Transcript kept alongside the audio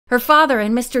Her father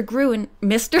and Mr. Gruen,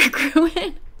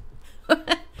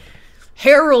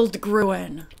 Harold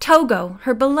Gruen. Togo,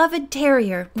 her beloved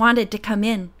terrier, wanted to come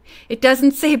in. It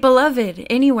doesn't say beloved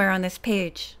anywhere on this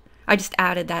page. I just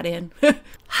added that in.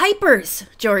 Hypers,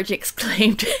 George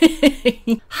exclaimed.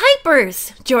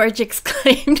 Hypers, George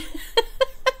exclaimed.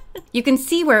 You can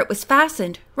see where it was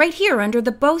fastened, right here under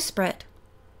the bowsprit.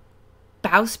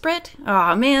 Bowsprit?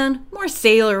 Aw, man, more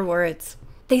sailor words.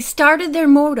 They started their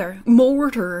motor,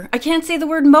 I can't say the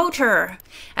word motor,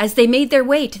 as they made their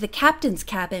way to the captain's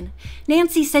cabin.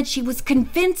 Nancy said she was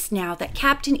convinced now that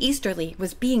Captain Easterly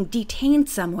was being detained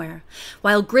somewhere,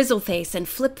 while Grizzleface and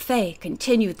Flip Fay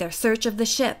continued their search of the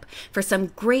ship for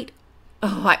some great...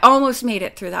 Oh, I almost made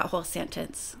it through that whole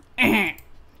sentence.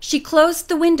 She closed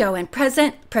the window and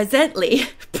presently...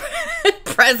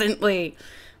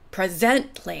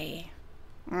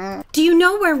 Do you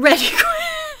know where Reddy...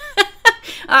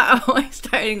 Uh-oh, I'm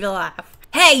starting to laugh.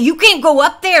 Hey, you can't go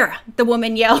up there, the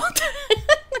woman yelled.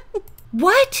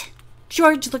 What?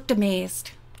 George looked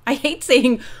amazed. I hate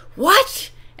saying, what?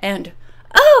 And,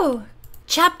 oh,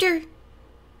 chapter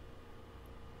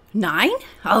 9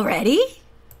 already?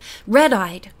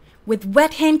 Red-eyed, with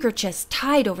wet handkerchiefs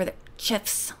tied over their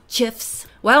chiffs.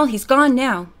 Well, he's gone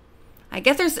now. I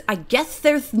guess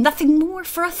there's nothing more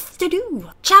for us to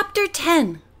do. Chapter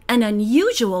 10, an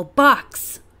unusual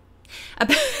box.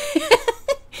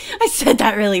 I said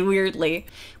that really weirdly.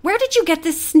 Where did you get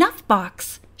this snuff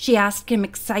box? She asked him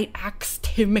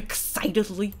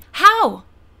excitedly. How?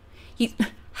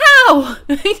 How?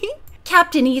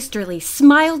 Captain Easterly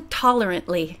smiled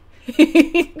tolerantly.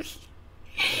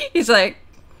 He's like,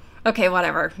 okay,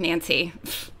 whatever, Nancy.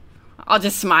 I'll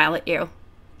just smile at you.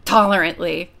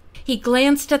 Tolerantly. He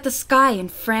glanced at the sky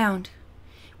and frowned.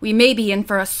 We may be in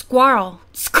for a squirrel.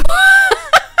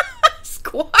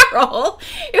 Squirrel?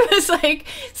 It was like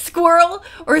squirrel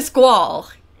or squall.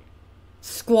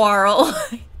 Squirrel.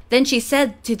 Then she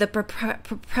said to the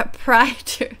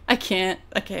proprietor, I can't.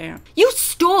 You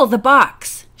stole the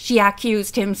box, she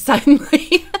accused him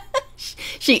suddenly.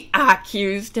 She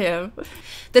accused him.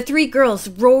 The three girls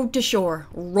rowed to shore.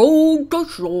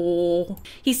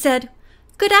 He said,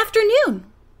 good afternoon,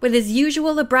 with his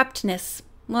usual abruptness.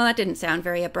 Well, that didn't sound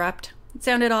very abrupt. It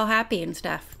sounded all happy and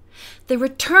stuff. The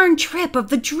return trip of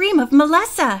the dream of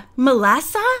Melissa.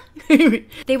 Melissa?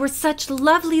 They were such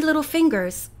lovely little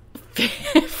fingers.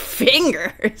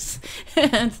 Fingers?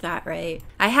 That's not right.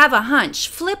 I have a hunch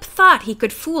Flip thought he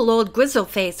could fool old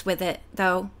Grizzleface with it,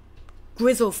 though.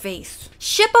 Grizzleface.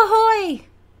 Ship ahoy!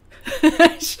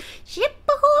 Ship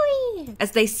ahoy! As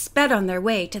they sped on their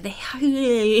way to the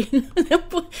hiding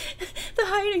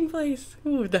place.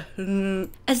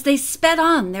 As they sped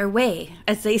on their way.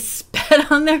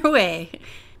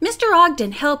 Mr.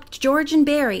 Ogden helped George and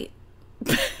Barry.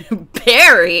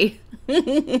 Barry?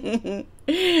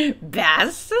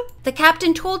 Bess? The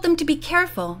captain told them to be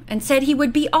careful and said he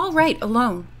would be all right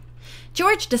alone.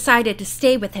 George decided to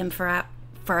stay with him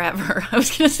forever. I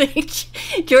was going to say,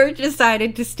 George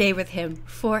decided to stay with him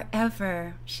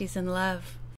forever. She's in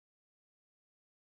love.